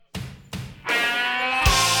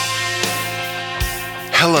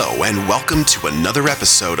Hello, and welcome to another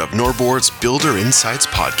episode of Norbord's Builder Insights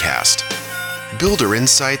podcast. Builder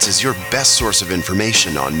Insights is your best source of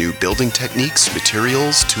information on new building techniques,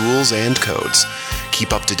 materials, tools, and codes.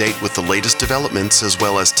 Keep up to date with the latest developments as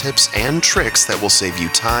well as tips and tricks that will save you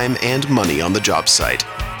time and money on the job site.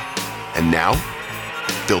 And now,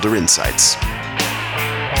 Builder Insights.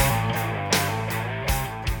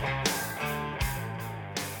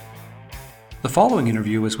 The following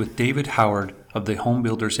interview is with David Howard of the Home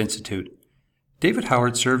Builders Institute. David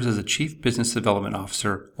Howard serves as the Chief Business Development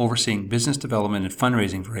Officer, overseeing business development and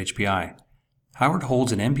fundraising for HBI. Howard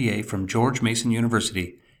holds an MBA from George Mason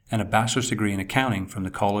University and a bachelor's degree in accounting from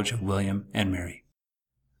the College of William and Mary.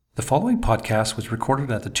 The following podcast was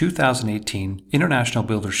recorded at the 2018 International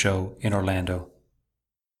Builders Show in Orlando.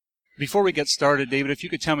 Before we get started, David, if you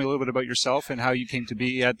could tell me a little bit about yourself and how you came to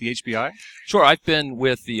be at the HBI. Sure. I've been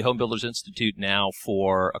with the Home Builders Institute now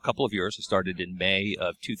for a couple of years. I started in May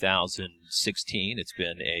of 2016. It's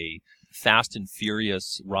been a fast and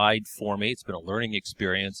furious ride for me. It's been a learning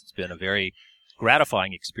experience. It's been a very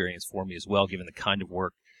gratifying experience for me as well, given the kind of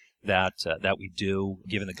work that we do,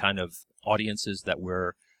 given the kind of audiences that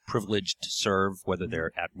we're privileged to serve, whether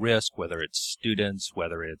they're at risk, whether it's students,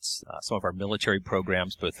 whether it's some of our military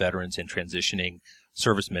programs, both veterans and transitioning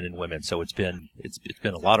servicemen and women. So it's been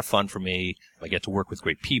a lot of fun for me. I get to work with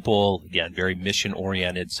great people, again, very mission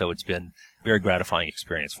oriented. So it's been a very gratifying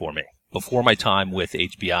experience for me. Before my time with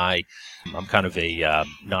HBI, I'm kind of a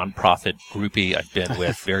nonprofit groupie. I've been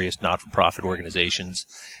with various not-for-profit organizations,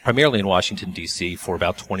 primarily in Washington, D.C., for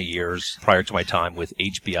about 20 years. Prior to my time with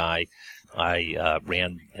HBI, I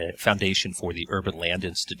ran a foundation for the Urban Land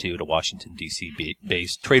Institute, a Washington,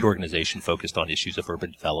 D.C.-based trade organization focused on issues of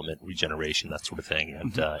urban development, regeneration, that sort of thing.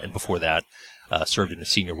 And before that, served in a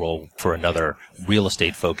senior role for another real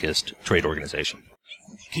estate-focused trade organization.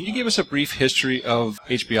 Can you give us a brief history of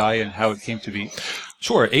HBI and how it came to be?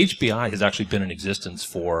 Sure. HBI has actually been in existence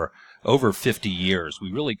for over 50 years.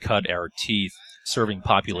 We really cut our teeth serving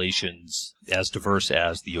populations as diverse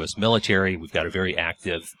as the U.S. military. We've got a very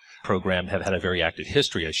active program, have had a very active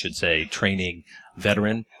history, I should say, training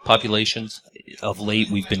veteran populations. Of late,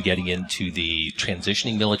 we've been getting into the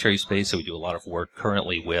transitioning military space, so we do a lot of work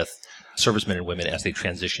currently with servicemen and women as they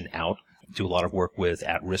transition out. Do a lot of work with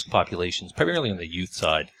at-risk populations, primarily on the youth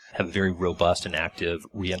side. Have a very robust and active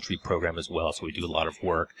reentry program as well, so we do a lot of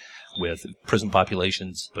work with prison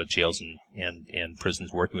populations, but jails and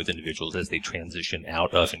prisons, working with individuals as they transition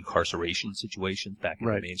out of incarceration situations back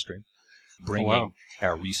into the mainstream. Bringing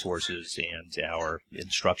our resources and our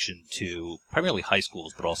instruction to primarily high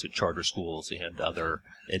schools, but also charter schools and other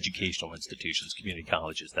educational institutions, community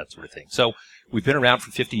colleges, that sort of thing. So we've been around for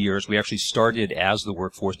 50 years. We actually started as the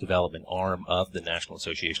workforce development arm of the National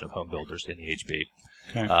Association of Home Builders, NAHB.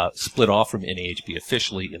 Okay. Split off from NAHB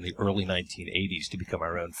officially in the early 1980s to become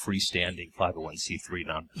our own freestanding 501c3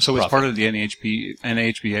 nonprofit. So it's part of the NAHBA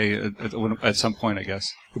at some point, I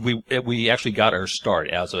guess. We actually got our start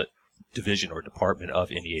as a division or department of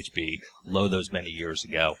NAHB those many years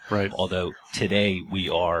ago. Right. Although today we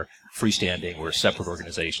are freestanding, we're a separate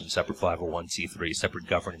organization, separate 501c3, separate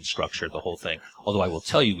governance structure, the whole thing. Although I will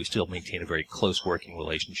tell you, we still maintain a very close working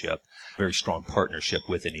relationship, very strong partnership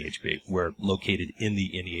with NAHB. We're located in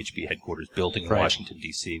the NAHB headquarters building in Washington,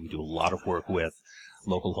 D.C. We do a lot of work with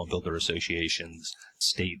local home builder associations,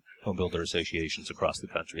 state home builder associations across the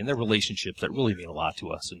country, and they're relationships that really mean a lot to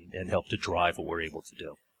us and help to drive what we're able to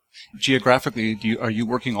do. Geographically, are you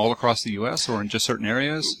working all across the U.S. or in just certain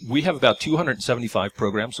areas? We have about 275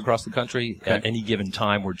 programs across the country. Okay. At any given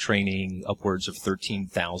time, we're training upwards of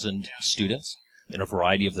 13,000 students in a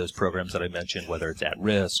variety of those programs that I mentioned, whether it's at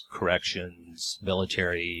risk, corrections,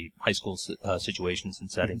 military, high school situations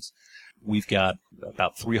and settings. We've got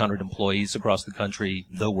about 300 employees across the country.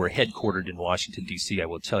 Though we're headquartered in Washington, D.C., I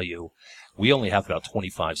will tell you, we only have about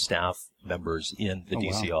 25 staff members in the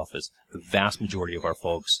D.C. office. The vast majority of our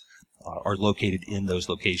folks are located in those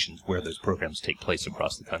locations where those programs take place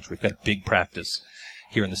across the country. We've got a big practice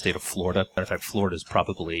here in the state of Florida. Matter of fact, Florida is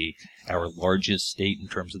probably our largest state in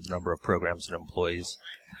terms of the number of programs and employees.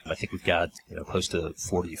 I think we've got close to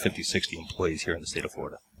 40, 50, 60 employees here in the state of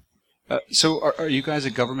Florida. So are you guys a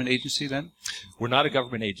government agency then? We're not a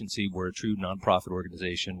government agency. We're a true nonprofit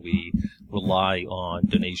organization. We rely on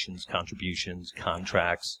donations, contributions,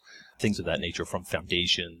 contracts, things of that nature from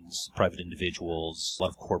foundations, private individuals, a lot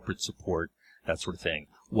of corporate support, that sort of thing.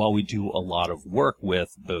 While we do a lot of work with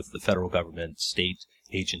both the federal government, state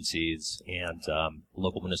agencies, and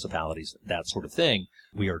local municipalities, that sort of thing,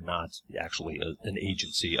 we are not actually an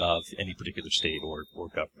agency of any particular state or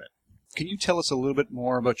government. Can you tell us a little bit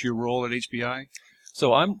more about your role at HBI?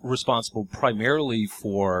 So I'm responsible primarily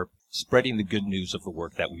for spreading the good news of the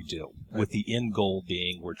work that we do, with the end goal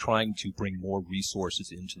being we're trying to bring more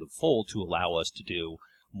resources into the fold to allow us to do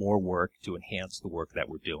more work to enhance the work that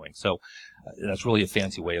we're doing. So that's really a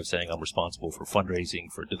fancy way of saying I'm responsible for fundraising,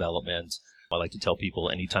 for development. I like to tell people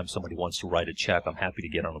anytime somebody wants to write a check, I'm happy to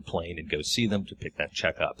get on a plane and go see them to pick that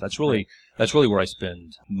check up. That's really where I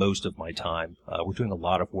spend most of my time. We're doing a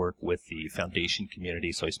lot of work with the foundation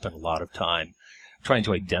community, so I spend a lot of time trying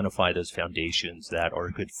to identify those foundations that are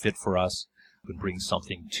a good fit for us, and bring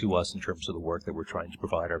something to us in terms of the work that we're trying to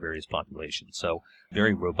provide our various populations. So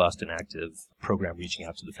very robust and active program reaching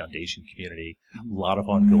out to the foundation community, a lot of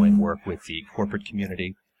ongoing work with the corporate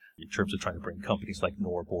community in terms of trying to bring companies like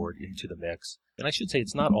Norbord into the mix. And I should say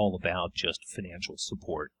it's not all about just financial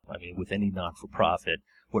support. I mean, with any not-for-profit,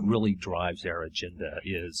 what really drives our agenda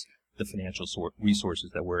is the financial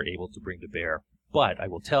resources that we're able to bring to bear. But I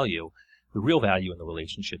will tell you, the real value in the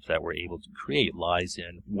relationships that we're able to create lies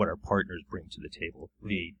in what our partners bring to the table,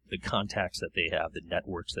 the contacts that they have, the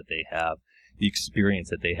networks that they have, the experience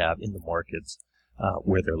that they have in the markets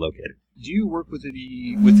where they're located. Do you work with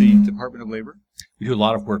the Department of Labor? We do a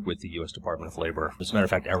lot of work with the U.S. Department of Labor. As a matter of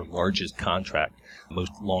fact, our largest contract,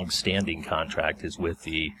 most long-standing contract, is with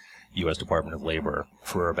the U.S. Department of Labor.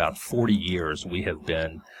 For about 40 years, we have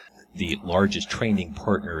been the largest training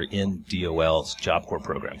partner in DOL's Job Corps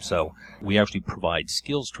program. So we actually provide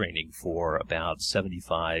skills training for about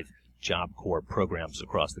 75 Job Corps programs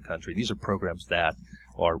across the country. These are programs that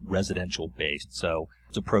are residential based. So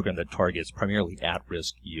it's a program that targets primarily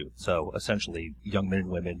at-risk youth. So essentially, young men and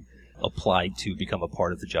women apply to become a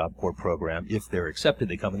part of the Job Corps program. If they're accepted,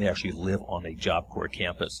 they come and they actually live on a Job Corps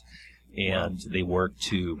campus. And they work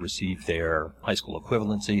to receive their high school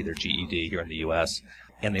equivalency, their GED here in the U.S.,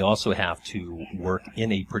 and they also have to work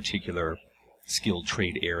in a particular skilled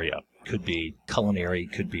trade area. Could be culinary,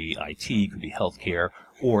 could be IT, could be healthcare,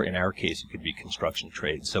 or in our case, it could be construction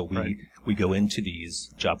trade. So we go into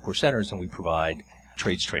these Job Corps centers and we provide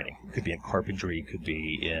trades training. It could be in carpentry, could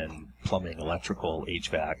be in plumbing, electrical,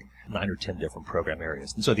 HVAC, 9 or 10 different program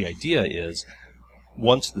areas. And so the idea is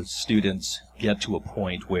once the students get to a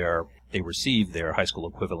point where they receive their high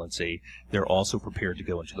school equivalency, they're also prepared to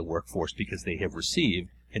go into the workforce because they have received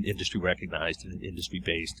an industry-recognized and an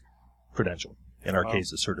industry-based credential. In our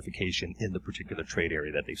case, a certification in the particular trade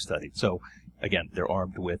area that they've studied. So, again, they're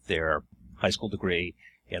armed with their high school degree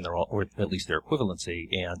and or at least their equivalency,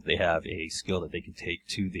 and they have a skill that they can take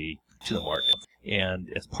to the market. And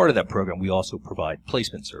as part of that program, we also provide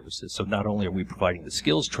placement services. So not only are we providing the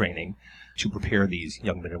skills training to prepare these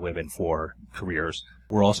young men and women for careers,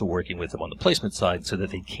 we're also working with them on the placement side so that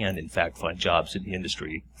they can, in fact, find jobs in the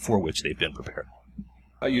industry for which they've been prepared.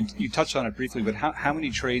 You touched on it briefly, but how many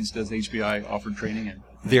trades does HBI offer training in?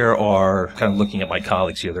 There are, kind of looking at my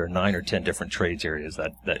colleagues here, there are 9 or 10 different trades areas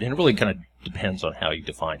that and it really kind of depends on how you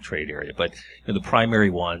define trade area. But the primary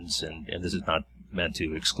ones, and this is not meant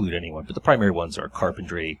to exclude anyone, but the primary ones are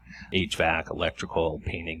carpentry, HVAC, electrical,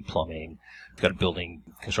 painting, plumbing. We've got a building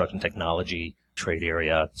construction technology trade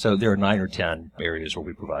area. So there are 9 or 10 areas where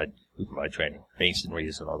we provide training. Masonry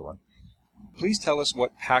is another one. Please tell us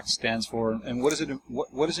what PACT stands for and what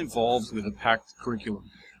is involved with a PACT curriculum.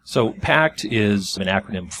 So PACT is an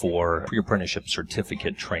acronym for Pre-Apprenticeship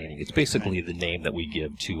Certificate Training. It's basically the name that we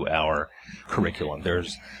give to our curriculum.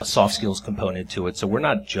 There's a soft skills component to it, so we're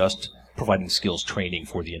not just providing skills training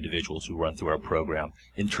for the individuals who run through our program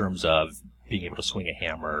in terms of being able to swing a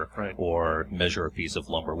hammer or measure a piece of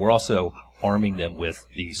lumber. We're also arming them with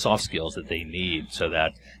the soft skills that they need so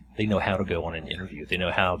that they know how to go on an interview. They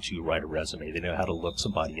know how to write a resume. They know how to look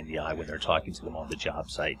somebody in the eye when they're talking to them on the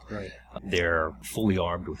job site. They're fully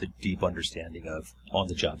armed with a deep understanding of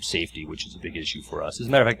on-the-job safety, which is a big issue for us. As a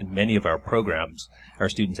matter of fact, in many of our programs, our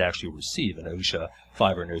students actually receive an OSHA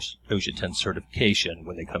 5 or an OSHA 10 certification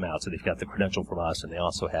when they come out. So they've got the credential from us, and they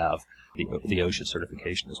also have the OSHA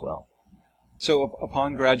certification as well. So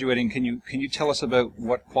upon graduating, can you tell us about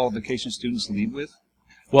what qualifications students leave with?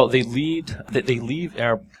 Well, they leave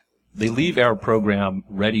our program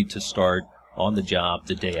ready to start on the job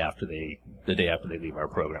the day after they leave our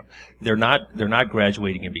program. They're not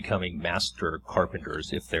graduating and becoming master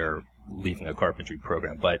carpenters if they're leaving a carpentry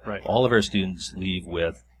program, but all of our students leave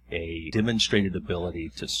with a demonstrated ability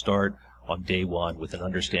to start on day one with an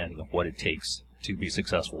understanding of what it takes to be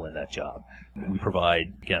successful in that job. We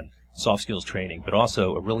provide, again, soft skills training, but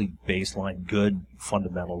also a really baseline, good,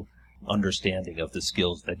 fundamental understanding of the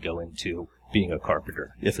skills that go into being a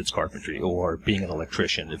carpenter, if it's carpentry, or being an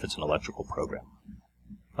electrician, if it's an electrical program.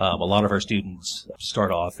 A lot of our students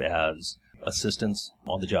start off as assistants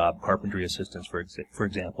on the job, carpentry assistants, for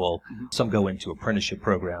example. Some go into apprenticeship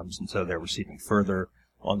programs, and so they're receiving further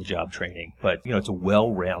on-the-job training. But, it's a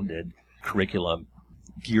well-rounded curriculum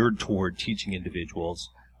geared toward teaching individuals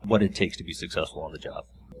what it takes to be successful on the job.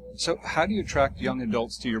 So how do you attract young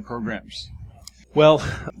adults to your programs? Well,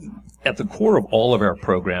 at the core of all of our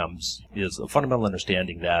programs is a fundamental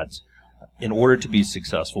understanding that in order to be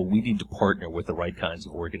successful, we need to partner with the right kinds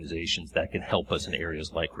of organizations that can help us in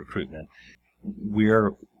areas like recruitment.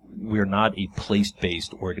 We're not a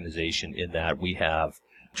place-based organization in that we have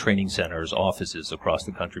training centers, offices across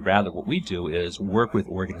the country. Rather, what we do is work with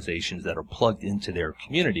organizations that are plugged into their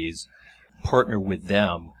communities, partner with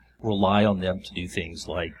them, rely on them to do things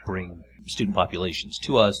like bring student populations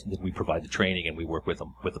to us, then we provide the training and we work with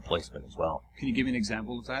them with the placement as well. Can you give me an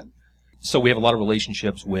example of that? So we have a lot of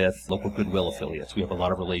relationships with local Goodwill affiliates. We have a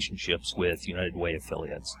lot of relationships with United Way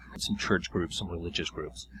affiliates, some church groups, some religious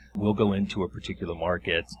groups. We'll go into a particular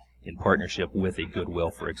market in partnership with a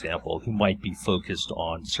Goodwill, for example, who might be focused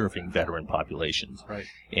on serving veteran populations. Right.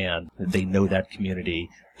 And they know that community.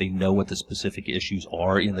 They know what the specific issues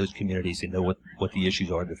are in those communities. They know what the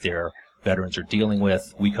issues are that their veterans are dealing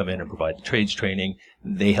with. We come in and provide the trades training.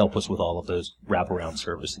 They help us with all of those wraparound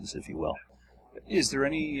services, if you will. Is there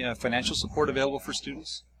any financial support available for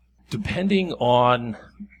students? Depending on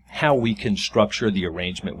how we can structure the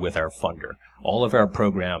arrangement with our funder. All of our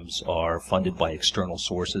programs are funded by external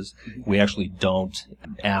sources. We actually don't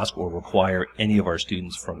ask or require any of our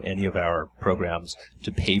students from any of our programs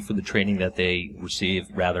to pay for the training that they receive.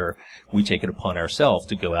 Rather, we take it upon ourselves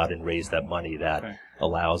to go out and raise that money that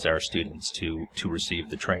allows our students to receive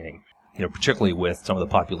the training. Particularly with some of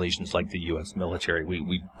the populations like the U.S. military,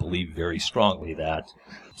 we believe very strongly that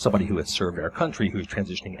somebody who has served our country, who is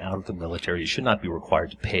transitioning out of the military, should not be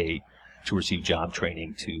required to pay to receive job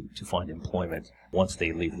training to find employment once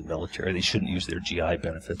they leave the military. They shouldn't use their GI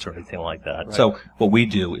benefits or anything like that. Right. So what we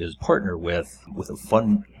do is partner with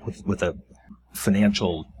a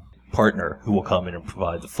financial partner who will come in and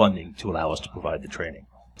provide the funding to allow us to provide the training.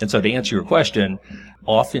 And so to answer your question,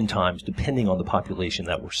 oftentimes, depending on the population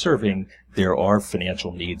that we're serving, there are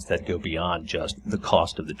financial needs that go beyond just the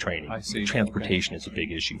cost of the training. I see. Transportation is a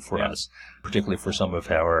big issue for us, particularly for some of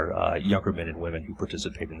our younger men and women who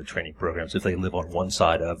participate in the training programs. If they live on one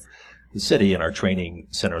side of the city and our training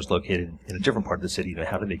center is located in a different part of the city, then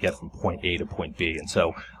how do they get from point A to point B? And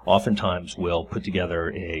so oftentimes we'll put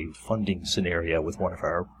together a funding scenario with one of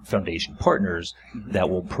our foundation partners that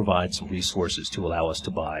will provide some resources to allow us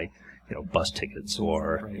to buy bus tickets,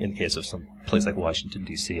 or in the case of some place like Washington,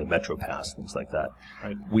 D.C., a Metro Pass, things like that.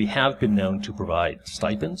 Right. We have been known to provide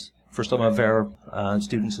stipends for some of our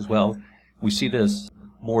students as well. We see this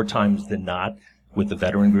more times than not with the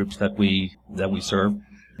veteran groups that we serve.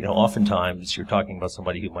 Oftentimes you're talking about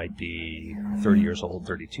somebody who might be 30 years old,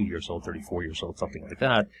 32 years old, 34 years old, something like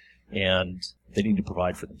that, and they need to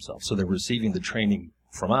provide for themselves. So they're receiving the training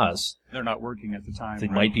from us. They're not working at the time. They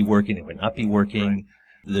might be working, they might not be working. Right.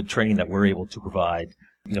 The training that we're able to provide,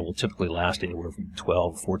 will typically last anywhere from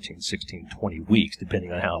 12, 14, 16, 20 weeks,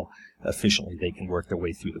 depending on how efficiently they can work their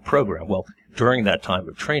way through the program. Well, during that time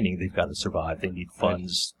of training, they've got to survive. They need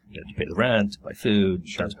funds to pay the rent, to buy food,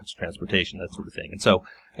 transportation, that sort of thing. And so,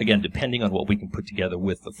 again, depending on what we can put together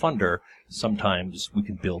with the funder, sometimes we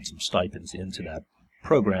can build some stipends into that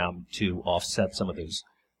program to offset some of those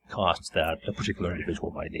costs that a particular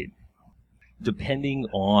individual might need. Depending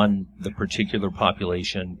on the particular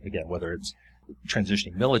population, again, whether it's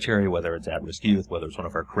transitioning military, whether it's at-risk youth, whether it's one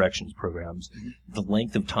of our corrections programs, the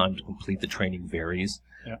length of time to complete the training varies.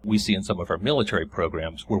 Yeah. We see in some of our military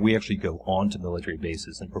programs where we actually go on to military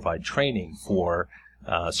bases and provide training for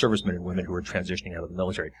servicemen and women who are transitioning out of the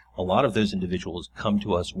military. A lot of those individuals come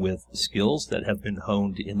to us with skills that have been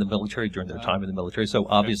honed in the military during their time in the military. So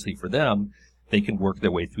obviously for them, they can work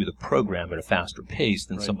their way through the program at a faster pace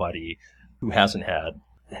than somebody who hasn't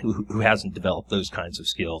developed those kinds of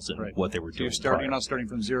skills and what they were doing. So you're not starting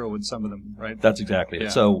from zero with some of them, right? That's exactly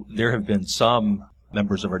it. So there have been some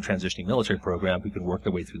members of our transitioning military program who can work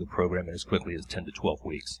their way through the program in as quickly as 10 to 12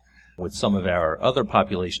 weeks. With some of our other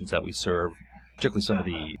populations that we serve, particularly some of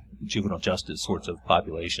the juvenile justice sorts of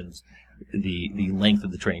populations, the length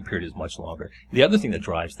of the training period is much longer. The other thing that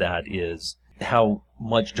drives that is how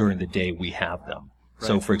much during the day we have them.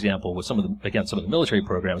 So, for example, with some of the military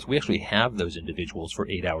programs, we actually have those individuals for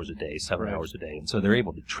 8 hours a day, 7 hours a day. And so they're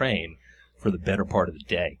able to train for the better part of the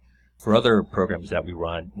day. For other programs that we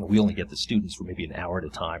run, we only get the students for maybe an hour at a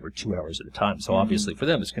time or 2 hours at a time. So obviously for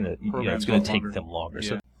them, it's going to take them longer. Yeah.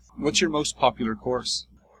 So, what's your most popular course?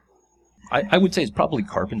 I would say it's probably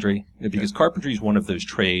carpentry, because carpentry is one of those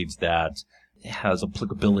trades that has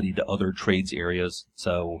applicability to other trades areas.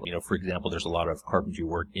 So, for example, there's a lot of carpentry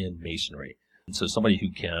work in masonry. And so somebody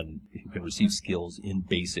who can receive skills in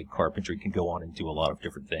basic carpentry can go on and do a lot of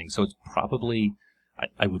different things. So it's probably,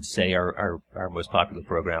 I would say, our most popular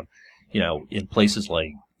program. In places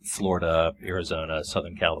like Florida, Arizona,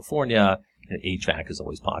 Southern California, HVAC is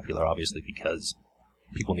always popular, obviously, because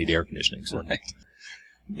people need air conditioning. So,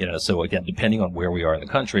 so again, depending on where we are in the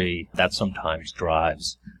country, that sometimes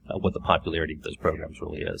drives what the popularity of those programs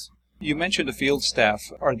really is. You mentioned the field staff.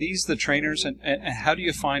 Are these the trainers, and how do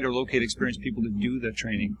you find or locate experienced people to do the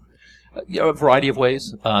training? A variety of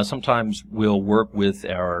ways. Sometimes we'll work with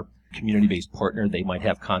our community-based partner. They might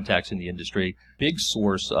have contacts in the industry. Big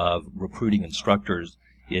source of recruiting instructors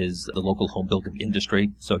is the local home building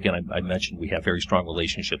industry. So again, I mentioned we have very strong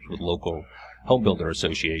relationships with local home builder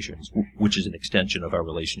associations, which is an extension of our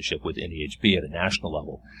relationship with NEHB at a national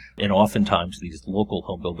level. And oftentimes these local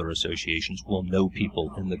home builder associations will know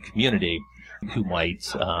people in the community who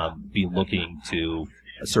might be looking to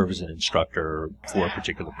serve as an instructor for a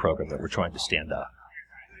particular program that we're trying to stand up.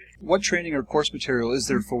 What training or course material is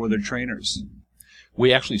there for the trainers?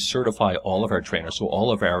 We actually certify all of our trainers, so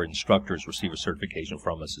all of our instructors receive a certification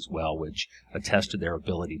from us as well, which attests to their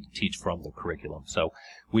ability to teach from the curriculum. So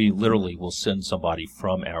we literally will send somebody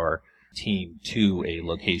from our team to a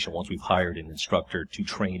location once we've hired an instructor to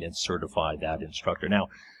train and certify that instructor. Now,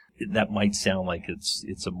 that might sound like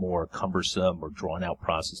it's a more cumbersome or drawn-out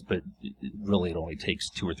process, but it only takes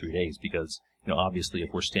 2 or 3 days because, obviously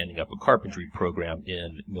if we're standing up a carpentry program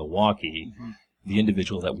in Milwaukee, the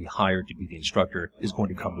individual that we hired to be the instructor is going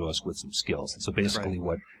to come to us with some skills. And so basically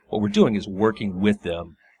what we're doing is working with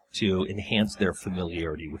them to enhance their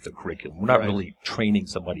familiarity with the curriculum. We're not really training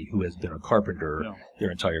somebody who has been a carpenter their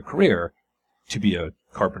entire career to be a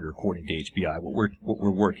carpenter according to HBI. What we're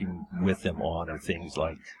working with them on are things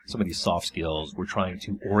like some of these soft skills. We're trying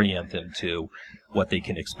to orient them to what they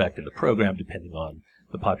can expect in the program depending on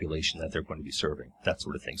the population that they're going to be serving, that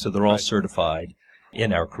sort of thing. So they're all certified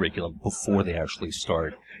in our curriculum before they actually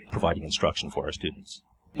start providing instruction for our students.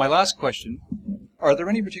 My last question, are there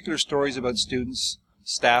any particular stories about students,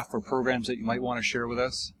 staff, or programs that you might want to share with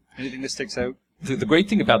us? Anything that sticks out? The great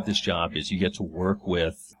thing about this job is you get to work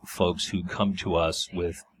with folks who come to us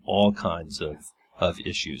with all kinds of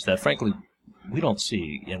issues that, frankly, we don't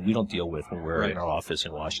see and we don't deal with when we're in our office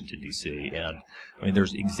in Washington, D.C. And,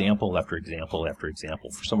 there's example after example after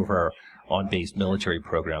example. For some of our on-base military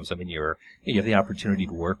programs, you have the opportunity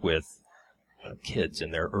to work with kids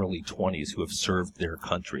in their early 20s who have served their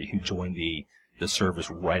country, who joined the service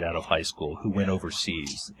right out of high school, who went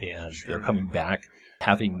overseas, and they're coming back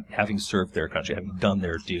having served their country, having done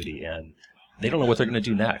their duty, and they don't know what they're going to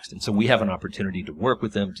do next. And so we have an opportunity to work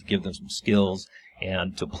with them, to give them some skills,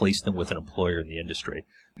 and to place them with an employer in the industry.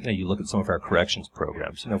 You look at some of our corrections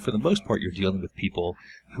programs. For the most part, you're dealing with people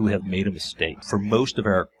who have made a mistake. For most of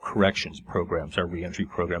our corrections programs, our reentry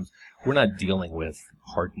programs, we're not dealing with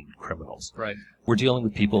hardened criminals. Right. We're dealing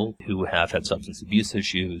with people who have had substance abuse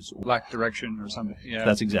issues. Lack direction or something. Yeah.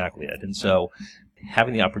 That's exactly it. And so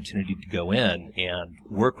having the opportunity to go in and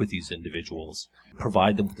work with these individuals,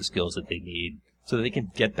 provide them with the skills that they need so that they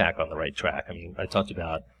can get back on the right track. I talked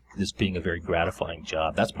about this being a very gratifying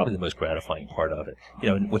job. That's probably the most gratifying part of it.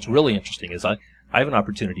 And what's really interesting is I have an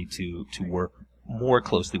opportunity to work more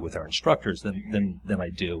closely with our instructors than I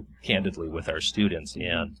do, candidly, with our students.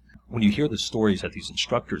 And when you hear the stories that these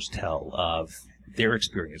instructors tell of their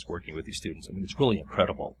experience working with these students, it's really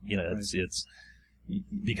incredible. It's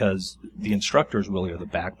because the instructors really are the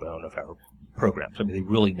backbone of our programs. They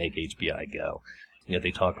really make HBI go.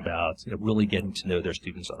 They talk about really getting to know their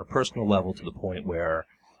students on a personal level to the point where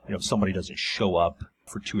if somebody doesn't show up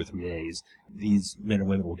for 2 or 3 days, these men and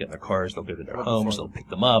women will get in their cars, they'll go to their homes, they'll pick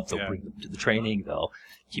them up, they'll bring them to the training, they'll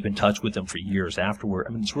keep in touch with them for years afterward.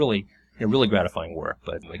 It's really, really gratifying work.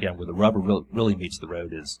 But again, where the rubber really meets the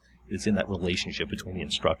road is in that relationship between the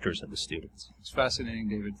instructors and the students. It's fascinating,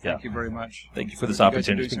 David. Thank you very much. Thank you for this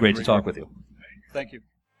opportunity. It's been great to talk with you. Thank you.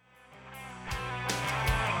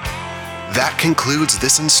 That concludes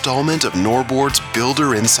this installment of Norbord's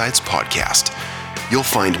Builder Insights podcast. You'll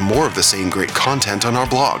find more of the same great content on our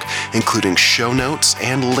blog, including show notes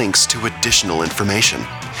and links to additional information.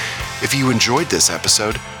 If you enjoyed this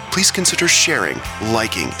episode, please consider sharing,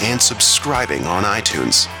 liking, and subscribing on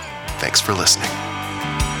iTunes. Thanks for listening.